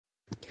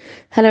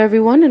Hello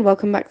everyone and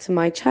welcome back to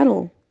my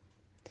channel.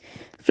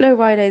 Flo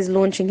Rida is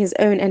launching his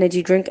own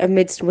energy drink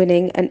amidst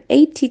winning an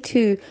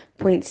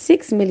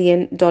 $82.6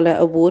 million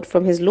award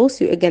from his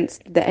lawsuit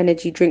against the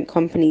energy drink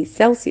company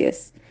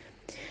Celsius.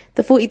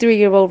 The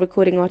 43-year-old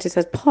recording artist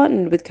has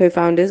partnered with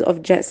co-founders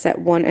of Jet Set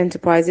One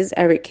Enterprises,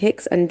 Eric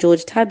Hicks and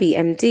George Tabby,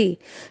 MD.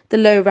 The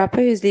Low rapper,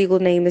 whose legal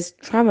name is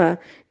Trammer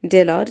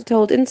Dillard,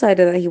 told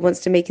Insider that he wants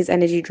to make his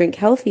energy drink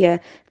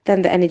healthier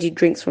than the energy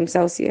drinks from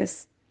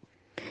Celsius.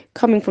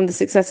 Coming from the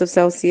success of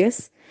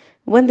Celsius,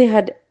 when they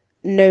had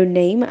no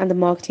name and the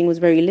marketing was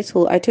very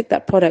little, I took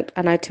that product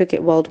and I took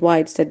it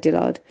worldwide, said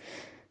Dillard.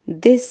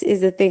 This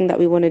is the thing that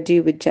we want to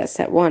do with Jet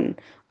Set One.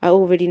 I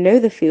already know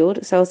the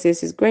field,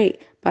 Celsius is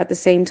great, but at the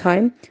same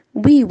time,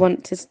 we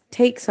want to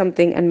take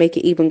something and make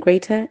it even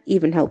greater,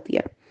 even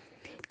healthier.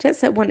 Jet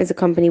Set One is a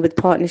company with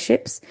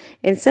partnerships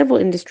in several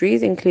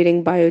industries,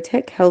 including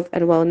biotech, health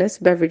and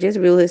wellness, beverages,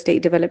 real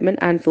estate development,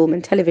 and film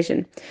and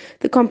television.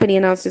 The company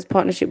announced its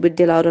partnership with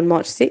Dillard on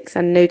March 6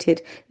 and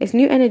noted its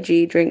new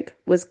energy drink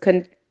was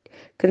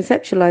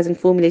conceptualized and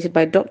formulated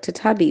by Dr.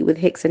 Tabby with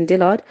Hicks and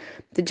Dillard.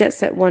 The Jet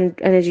Set One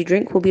energy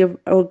drink will be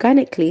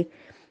organically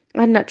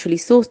and naturally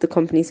sourced, the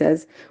company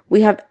says.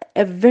 We have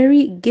a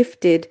very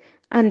gifted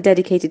and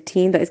dedicated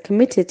team that is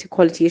committed to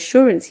quality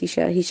assurance, he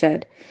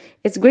shared.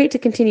 It's great to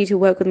continue to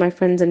work with my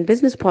friends and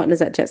business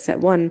partners at Jet Set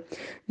One.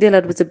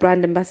 Dillard was a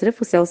brand ambassador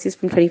for Celsius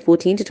from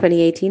 2014 to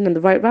 2018, and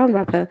the Right Round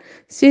rapper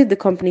sued the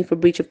company for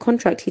breach of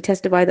contract. He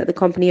testified that the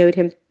company owed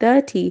him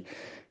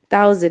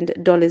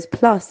 $30,000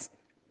 plus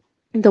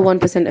the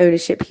 1%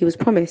 ownership he was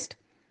promised.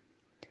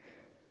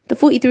 The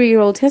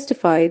 43-year-old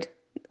testified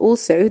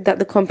also that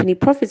the company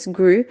profits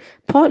grew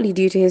partly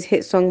due to his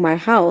hit song My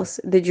House.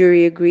 The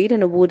jury agreed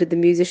and awarded the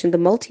musician the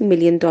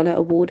multi-million-dollar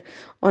award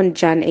on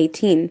Jan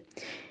 18.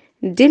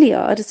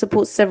 Dillard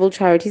supports several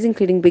charities,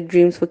 including Big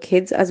Dreams for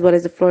Kids, as well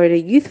as the Florida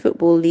Youth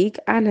Football League,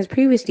 and has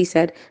previously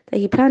said that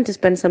he planned to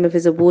spend some of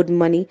his award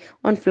money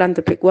on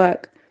philanthropic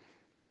work.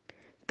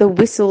 The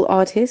whistle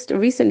artist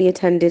recently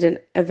attended an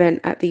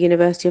event at the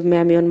University of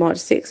Miami on March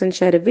 6 and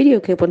shared a video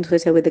clip on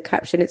Twitter with the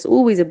caption, "It's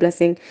always a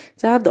blessing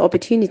to have the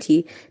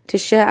opportunity to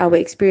share our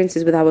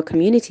experiences with our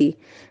community.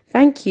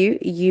 Thank you,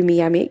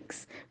 Yumi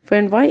for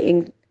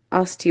inviting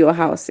us to your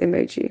house,"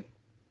 emoji.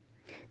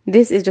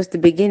 This is just the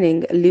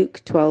beginning,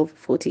 Luke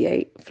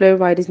 12:48. Flo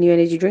Rida's new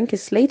energy drink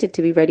is slated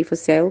to be ready for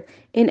sale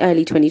in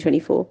early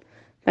 2024.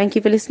 Thank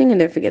you for listening and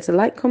don't forget to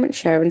like, comment,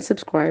 share and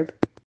subscribe.